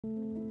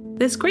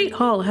This Great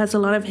Hall has a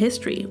lot of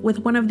history, with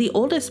one of the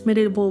oldest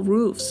medieval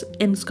roofs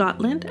in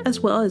Scotland as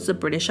well as the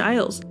British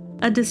Isles,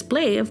 a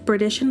display of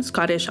British and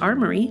Scottish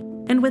armoury,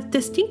 and with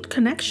distinct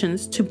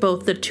connections to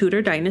both the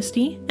Tudor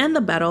dynasty and the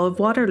Battle of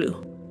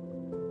Waterloo.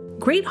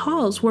 Great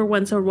halls were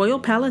once a royal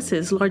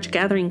palace's large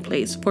gathering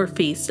place for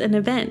feasts and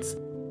events.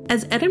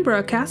 As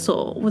Edinburgh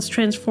Castle was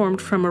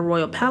transformed from a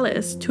royal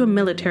palace to a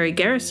military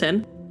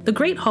garrison, the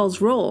Great Hall's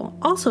role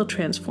also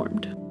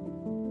transformed.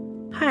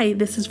 Hi,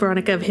 this is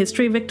Veronica of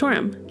History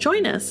Victorum.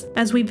 Join us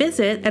as we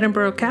visit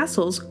Edinburgh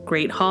Castle's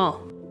Great Hall.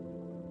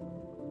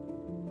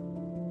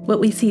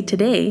 What we see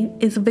today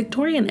is a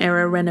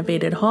Victorian-era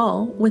renovated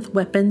hall with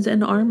weapons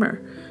and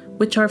armor,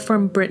 which are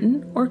from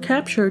Britain or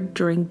captured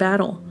during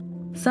battle.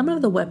 Some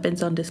of the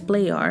weapons on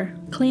display are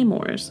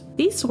claymores.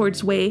 These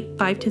swords weigh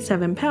 5 to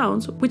 7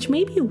 pounds, which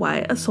may be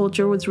why a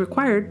soldier was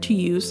required to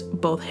use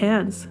both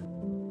hands.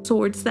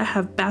 Swords that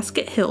have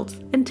basket hilts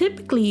and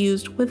typically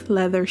used with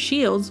leather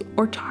shields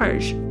or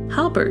targe.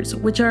 Halberds,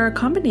 which are a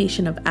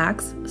combination of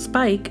axe,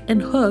 spike, and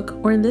hook,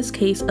 or in this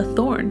case a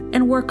thorn,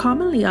 and were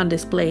commonly on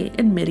display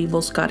in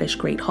medieval Scottish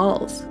great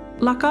halls.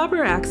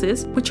 Lochaber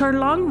axes, which are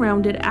long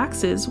rounded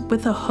axes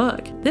with a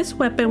hook. This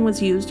weapon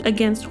was used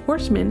against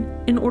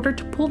horsemen in order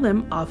to pull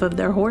them off of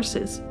their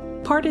horses.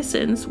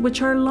 Partisans,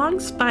 which are long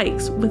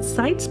spikes with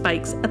side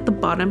spikes at the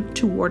bottom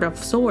to ward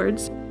off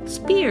swords.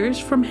 Spears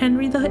from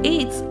Henry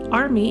VIII's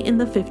army in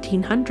the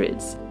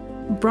 1500s.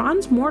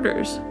 Bronze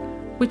mortars,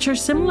 which are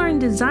similar in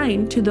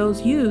design to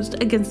those used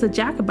against the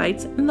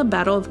Jacobites in the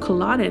Battle of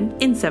Culloden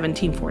in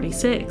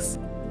 1746.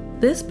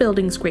 This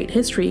building's great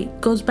history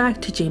goes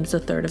back to James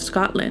III of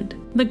Scotland.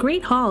 The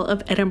Great Hall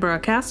of Edinburgh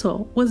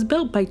Castle was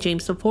built by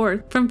James IV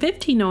from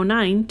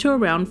 1509 to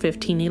around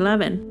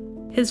 1511.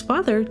 His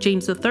father,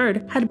 James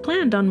III, had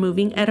planned on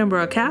moving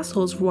Edinburgh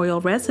Castle's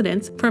royal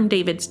residence from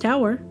David's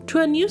Tower to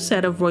a new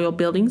set of royal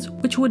buildings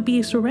which would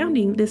be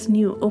surrounding this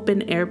new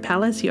open-air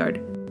palace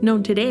yard,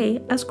 known today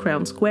as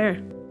Crown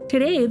Square.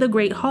 Today, the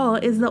Great Hall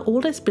is the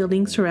oldest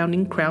building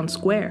surrounding Crown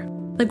Square.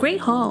 The Great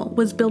Hall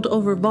was built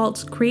over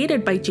vaults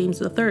created by James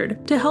III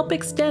to help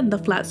extend the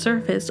flat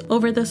surface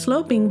over the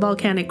sloping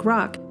volcanic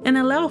rock and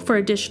allow for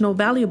additional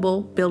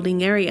valuable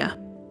building area.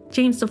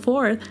 James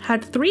IV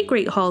had 3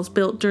 great halls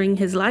built during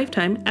his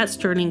lifetime at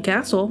Stirling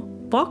Castle,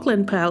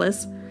 Falkland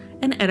Palace,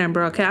 and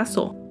Edinburgh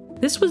Castle.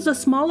 This was the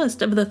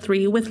smallest of the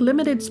 3 with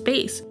limited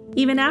space,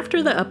 even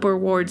after the upper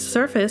ward's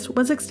surface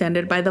was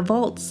extended by the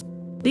vaults.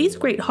 These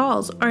great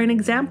halls are an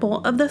example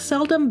of the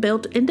seldom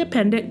built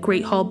independent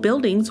great hall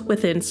buildings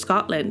within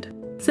Scotland.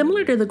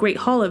 Similar to the Great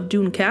Hall of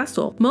Doune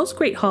Castle, most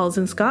great halls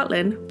in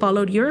Scotland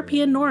followed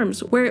European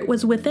norms where it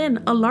was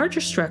within a larger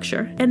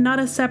structure and not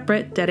a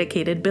separate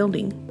dedicated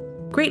building.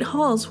 Great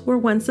halls were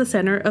once the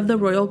center of the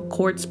royal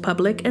court's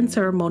public and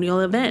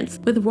ceremonial events,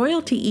 with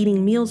royalty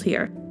eating meals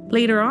here.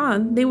 Later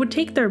on, they would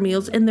take their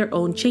meals in their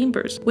own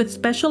chambers, with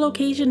special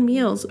occasion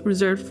meals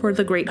reserved for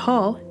the Great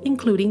Hall,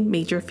 including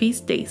major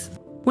feast days.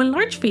 When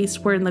large feasts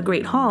were in the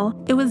Great Hall,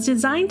 it was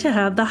designed to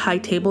have the high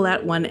table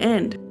at one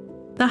end.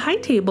 The high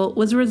table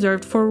was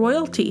reserved for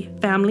royalty,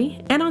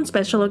 family, and on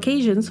special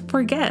occasions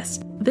for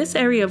guests. This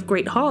area of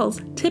great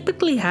halls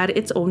typically had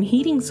its own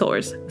heating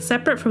source,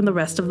 separate from the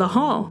rest of the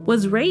hall,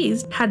 was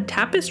raised, had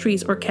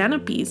tapestries or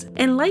canopies,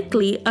 and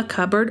likely a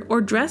cupboard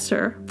or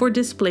dresser for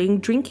displaying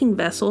drinking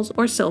vessels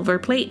or silver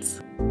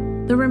plates.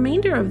 The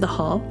remainder of the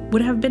hall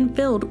would have been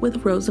filled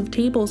with rows of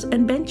tables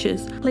and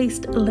benches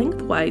placed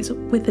lengthwise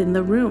within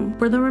the room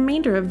for the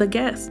remainder of the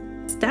guests.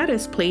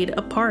 Status played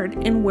a part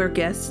in where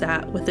guests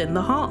sat within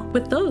the hall,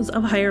 with those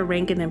of higher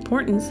rank and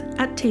importance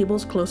at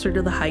tables closer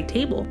to the high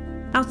table.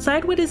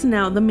 Outside what is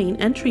now the main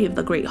entry of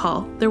the Great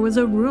Hall, there was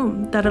a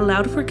room that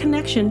allowed for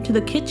connection to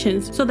the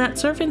kitchens so that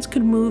servants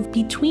could move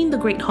between the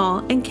Great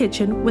Hall and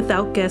kitchen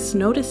without guests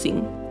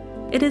noticing.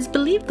 It is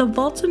believed the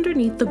vaults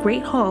underneath the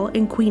Great Hall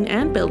and Queen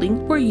Anne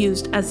building were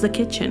used as the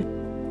kitchen.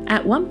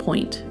 At one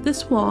point,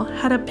 this wall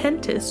had a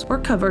pentis or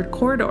covered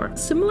corridor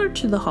similar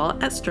to the hall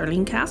at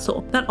Stirling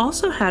Castle that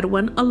also had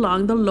one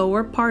along the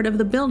lower part of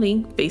the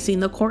building facing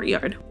the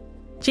courtyard.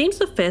 James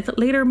V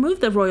later moved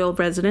the royal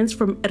residence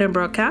from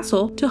Edinburgh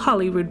Castle to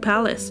Holyrood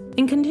Palace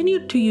and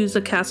continued to use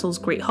the castle's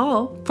Great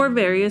Hall for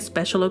various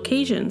special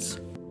occasions.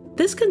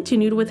 This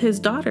continued with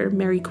his daughter,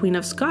 Mary Queen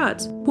of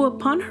Scots, who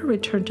upon her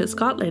return to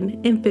Scotland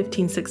in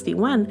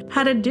 1561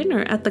 had a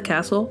dinner at the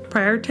castle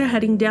prior to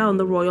heading down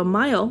the Royal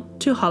Mile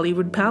to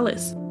Holyrood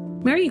Palace.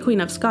 Mary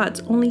Queen of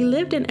Scots only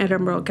lived in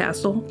Edinburgh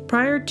Castle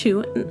prior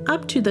to and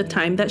up to the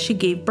time that she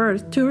gave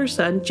birth to her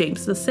son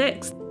James VI.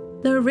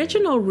 The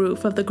original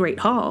roof of the Great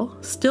Hall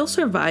still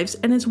survives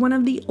and is one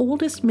of the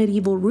oldest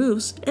medieval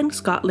roofs in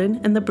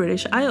Scotland and the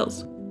British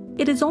Isles.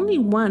 It is only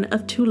one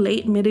of 2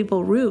 late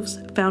medieval roofs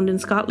found in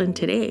Scotland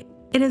today.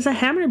 It is a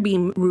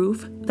hammerbeam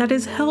roof that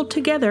is held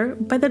together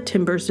by the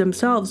timbers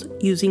themselves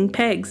using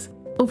pegs.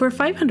 Over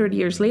 500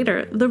 years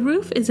later, the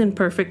roof is in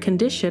perfect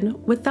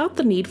condition without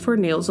the need for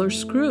nails or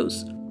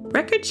screws.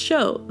 Records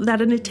show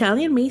that an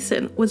Italian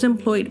mason was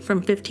employed from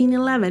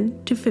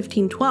 1511 to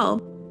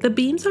 1512 The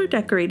beams are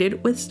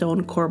decorated with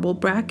stone corbel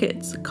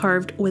brackets,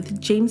 carved with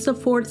James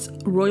IV's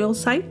royal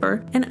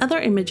cipher and other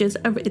images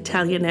of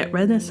Italianate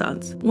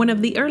Renaissance, one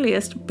of the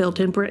earliest built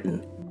in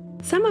Britain.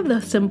 Some of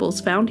the symbols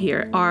found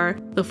here are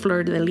the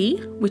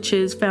fleur-de-lis, which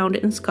is found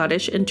in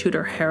Scottish and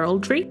Tudor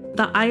heraldry,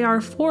 the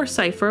IR4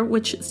 cipher,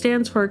 which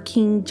stands for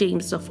King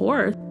James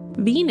IV,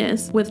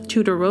 Venus with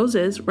Tudor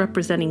roses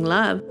representing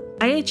love,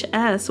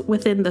 IHS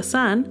within the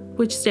sun,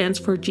 which stands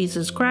for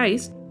Jesus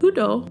Christ,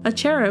 Udo, a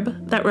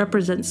cherub that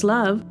represents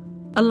love,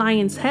 a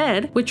lion's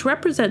head, which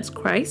represents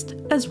Christ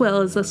as well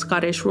as the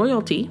Scottish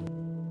royalty,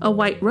 a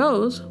white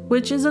rose,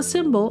 which is a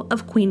symbol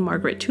of Queen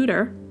Margaret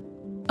Tudor,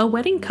 a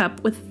wedding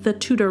cup with the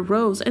Tudor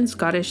rose and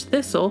Scottish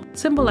thistle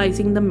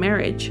symbolizing the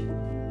marriage.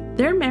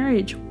 Their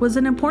marriage was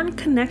an important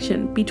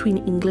connection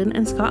between England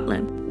and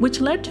Scotland,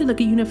 which led to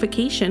the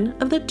unification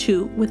of the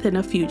two within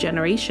a few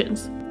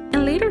generations.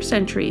 In later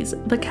centuries,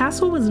 the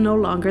castle was no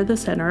longer the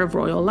center of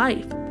royal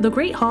life. The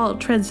Great Hall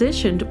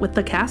transitioned with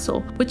the castle,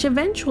 which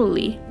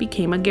eventually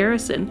became a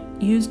garrison,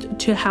 used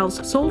to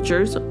house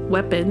soldiers,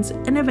 weapons,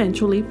 and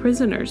eventually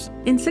prisoners.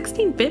 In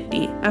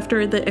 1650,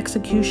 after the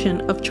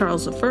execution of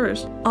Charles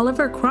I,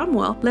 Oliver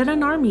Cromwell led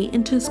an army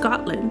into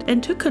Scotland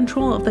and took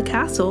control of the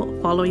castle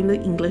following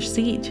the English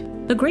siege.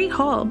 The Great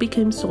Hall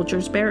became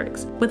soldiers'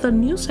 barracks, with a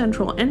new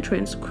central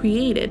entrance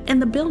created and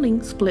the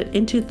building split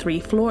into 3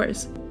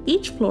 floors.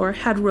 Each floor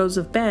had rows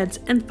of beds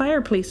and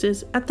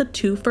fireplaces at the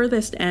 2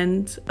 furthest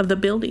ends of the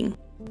building.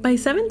 By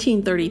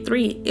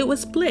 1733, it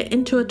was split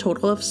into a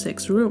total of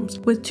 6 rooms,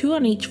 with 2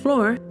 on each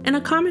floor, and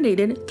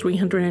accommodated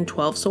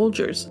 312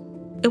 soldiers.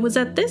 It was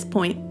at this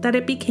point that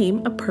it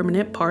became a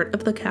permanent part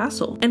of the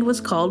castle and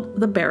was called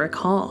the Barrack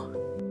Hall.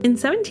 In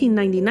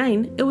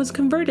 1799, it was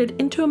converted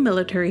into a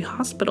military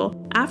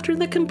hospital after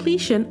the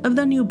completion of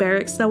the new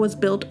barracks that was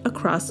built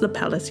across the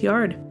palace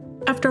yard.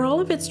 After all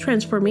of its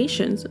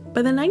transformations,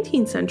 by the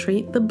 19th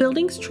century, the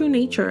building's true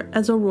nature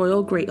as a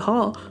royal Great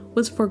Hall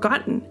was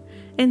forgotten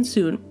and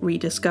soon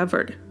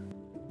rediscovered.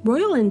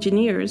 Royal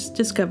engineers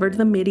discovered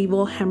the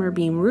medieval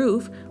Hammerbeam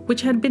roof,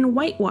 which had been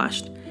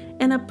whitewashed,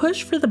 and a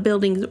push for the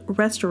building's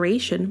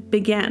restoration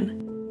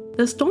began.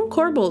 The stone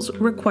corbels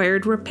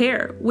required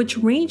repair, which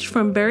ranged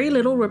from very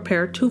little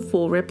repair to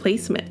full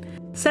replacement.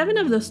 7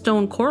 of the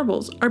stone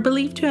corbels are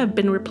believed to have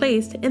been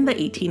replaced in the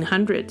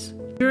 1800s.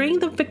 During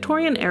the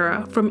Victorian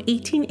era, from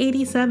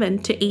 1887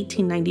 to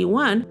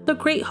 1891, the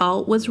Great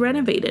Hall was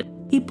renovated.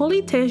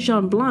 Hippolyte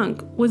Jean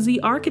Blanc was the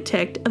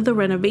architect of the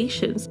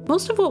renovations.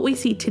 Most of what we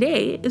see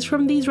today is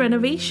from these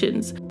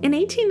renovations. In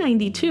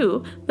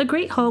 1892, the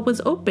Great Hall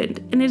was opened,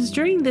 and it is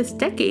during this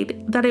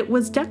decade that it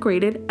was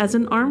decorated as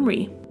an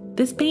armoury.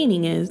 This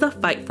painting is The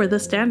Fight for the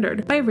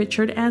Standard by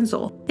Richard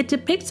Ansell. It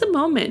depicts a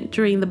moment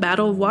during the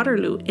Battle of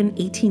Waterloo in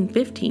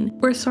 1815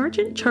 where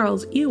Sergeant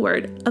Charles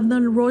Ewart of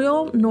the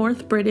Royal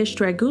North British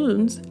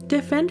Dragoons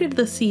defended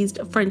the seized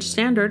French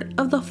standard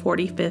of the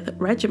 45th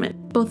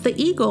Regiment. Both the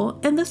eagle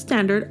and the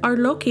standard are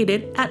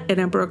located at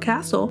Edinburgh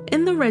Castle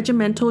in the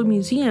Regimental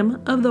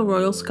Museum of the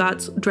Royal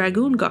Scots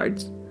Dragoon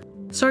Guards.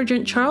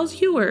 Sergeant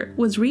Charles Ewart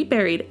was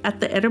reburied at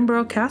the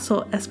Edinburgh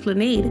Castle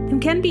Esplanade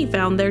and can be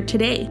found there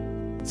today.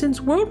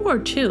 Since World War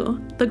II,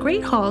 the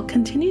Great Hall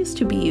continues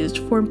to be used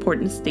for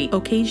important state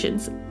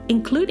occasions,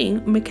 including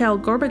Mikhail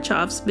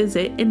Gorbachev's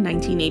visit in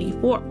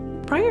 1984.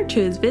 Prior to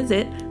his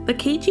visit, the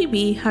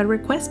KGB had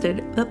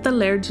requested that the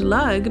Laird's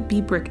Lug be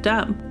bricked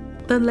up.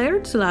 The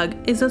Laird's Lug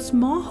is a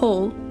small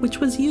hole which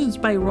was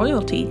used by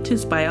royalty to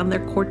spy on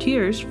their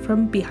courtiers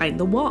from behind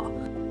the wall.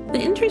 The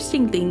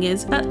interesting thing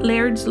is that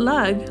Laird's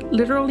Lug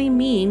literally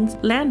means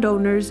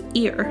landowner's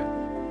ear.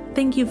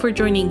 Thank you for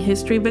joining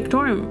History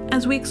Victorum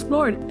as we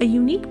explored a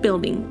unique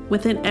building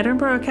within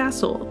Edinburgh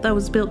Castle that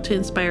was built to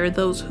inspire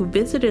those who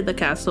visited the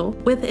castle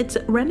with its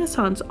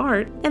Renaissance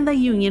art and the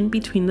union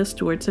between the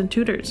Stuarts and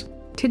Tudors.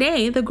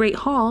 Today, the Great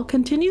Hall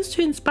continues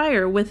to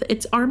inspire with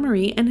its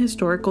armoury and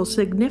historical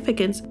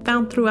significance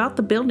found throughout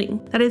the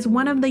building that is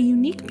one of the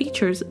unique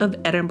features of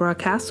Edinburgh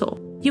Castle.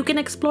 You can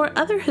explore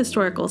other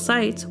historical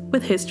sites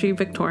with History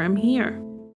Victorum here.